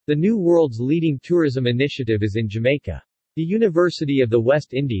The new world's leading tourism initiative is in Jamaica. The University of the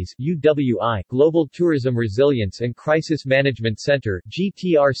West Indies UWI, Global Tourism Resilience and Crisis Management Center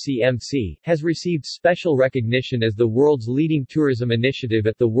GTRCMC, has received special recognition as the world's leading tourism initiative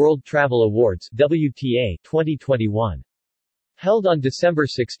at the World Travel Awards WTA 2021. Held on December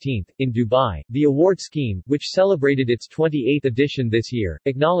 16, in Dubai, the award scheme, which celebrated its 28th edition this year,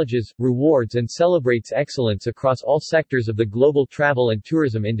 acknowledges, rewards and celebrates excellence across all sectors of the global travel and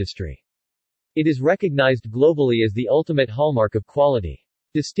tourism industry. It is recognized globally as the ultimate hallmark of quality.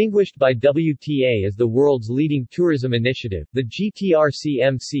 Distinguished by WTA as the world's leading tourism initiative, the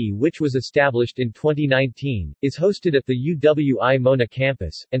GTRCMC, which was established in 2019, is hosted at the UWI Mona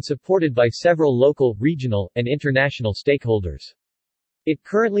campus, and supported by several local, regional, and international stakeholders. It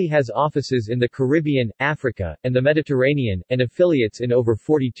currently has offices in the Caribbean, Africa, and the Mediterranean, and affiliates in over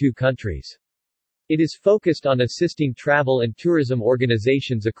 42 countries. It is focused on assisting travel and tourism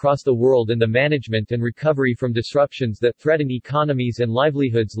organizations across the world in the management and recovery from disruptions that threaten economies and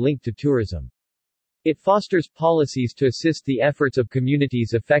livelihoods linked to tourism. It fosters policies to assist the efforts of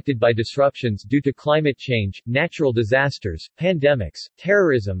communities affected by disruptions due to climate change, natural disasters, pandemics,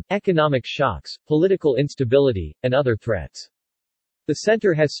 terrorism, economic shocks, political instability, and other threats. The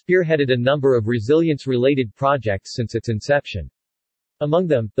center has spearheaded a number of resilience-related projects since its inception. Among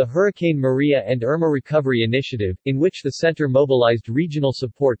them, the Hurricane Maria and Irma Recovery Initiative, in which the center mobilized regional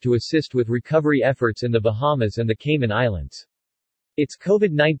support to assist with recovery efforts in the Bahamas and the Cayman Islands. Its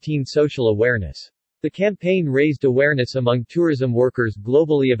COVID-19 social awareness. The campaign raised awareness among tourism workers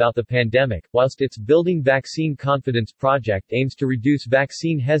globally about the pandemic, whilst its Building Vaccine Confidence project aims to reduce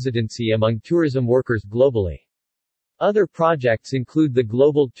vaccine hesitancy among tourism workers globally. Other projects include the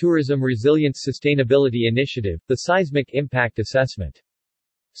Global Tourism Resilience Sustainability Initiative, the Seismic Impact Assessment,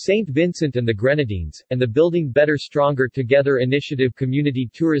 St. Vincent and the Grenadines, and the Building Better Stronger Together Initiative Community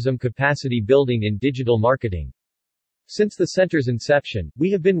Tourism Capacity Building in Digital Marketing. Since the center's inception, we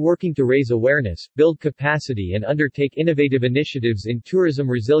have been working to raise awareness, build capacity and undertake innovative initiatives in tourism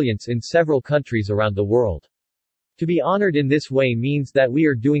resilience in several countries around the world. To be honored in this way means that we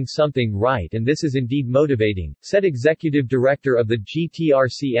are doing something right, and this is indeed motivating, said Executive Director of the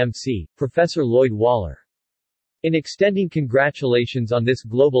GTRCMC, Professor Lloyd Waller. In extending congratulations on this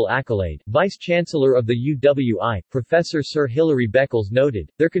global accolade, Vice-Chancellor of the UWI, Professor Sir Hilary Beckles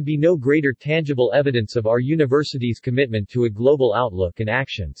noted, there could be no greater tangible evidence of our university's commitment to a global outlook and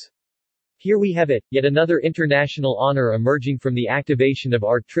actions. Here we have it, yet another international honor emerging from the activation of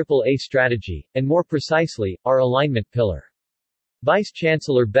our AAA strategy, and more precisely, our alignment pillar.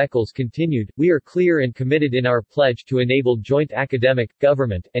 Vice-Chancellor Beckles continued, we are clear and committed in our pledge to enable joint academic,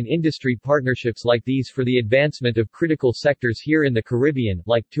 government, and industry partnerships like these for the advancement of critical sectors here in the Caribbean,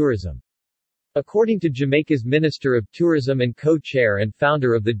 like tourism. According to Jamaica's Minister of Tourism and co-chair and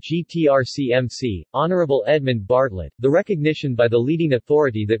founder of the GTRCMC, Honorable Edmund Bartlett, the recognition by the leading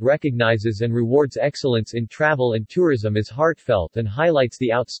authority that recognizes and rewards excellence in travel and tourism is heartfelt and highlights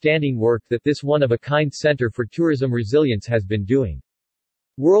the outstanding work that this one-of-a-kind Center for Tourism Resilience has been doing.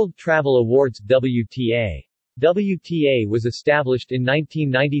 World Travel Awards WTA. WTA was established in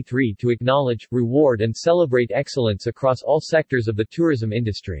 1993 to acknowledge, reward and celebrate excellence across all sectors of the tourism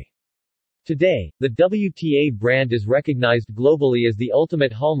industry. Today, the WTA brand is recognized globally as the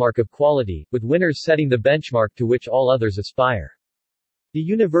ultimate hallmark of quality, with winners setting the benchmark to which all others aspire. The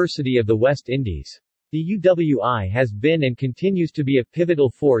University of the West Indies. The UWI has been and continues to be a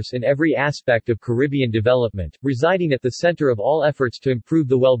pivotal force in every aspect of Caribbean development, residing at the center of all efforts to improve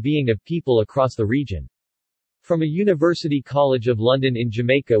the well-being of people across the region. From a University College of London in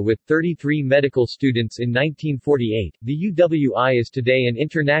Jamaica with 33 medical students in 1948, the UWI is today an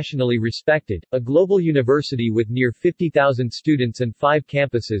internationally respected, a global university with near 50,000 students and 5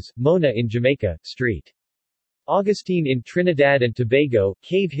 campuses, Mona in Jamaica, St. Augustine in Trinidad and Tobago,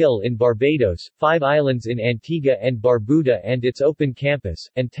 Cave Hill in Barbados, 5 islands in Antigua and Barbuda and its open campus,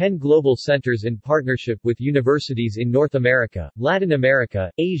 and 10 global centers in partnership with universities in North America, Latin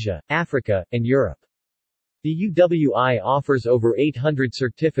America, Asia, Africa, and Europe. The UWI offers over 800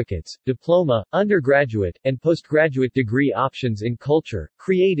 certificates, diploma, undergraduate, and postgraduate degree options in culture,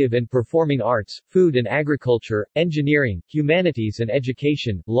 creative and performing arts, food and agriculture, engineering, humanities and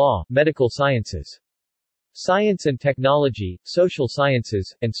education, law, medical sciences, science and technology, social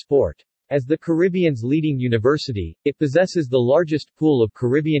sciences, and sport. As the Caribbean's leading university, it possesses the largest pool of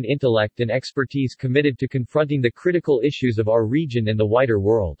Caribbean intellect and expertise committed to confronting the critical issues of our region and the wider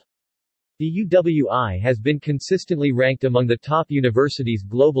world. The UWI has been consistently ranked among the top universities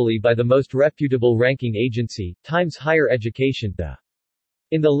globally by the most reputable ranking agency, Times Higher Education. The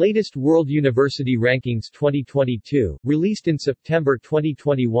In the latest World University Rankings 2022, released in September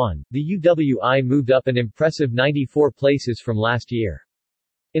 2021, the UWI moved up an impressive 94 places from last year.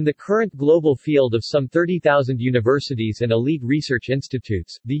 In the current global field of some 30,000 universities and elite research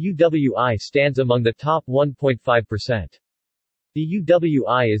institutes, the UWI stands among the top 1.5%. The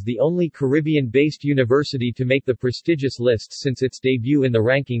UWI is the only Caribbean-based university to make the prestigious list since its debut in the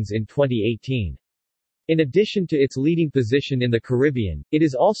rankings in 2018. In addition to its leading position in the Caribbean, it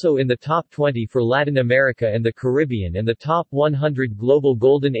is also in the top 20 for Latin America and the Caribbean and the top 100 global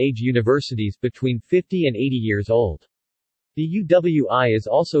Golden Age universities between 50 and 80 years old. The UWI is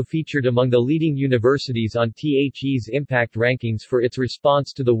also featured among the leading universities on THE's impact rankings for its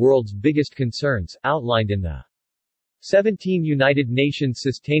response to the world's biggest concerns, outlined in the 17 United Nations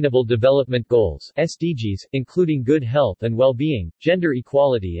Sustainable Development Goals (SDGs), including good health and well-being, gender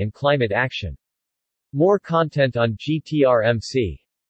equality and climate action. More content on GTRMC.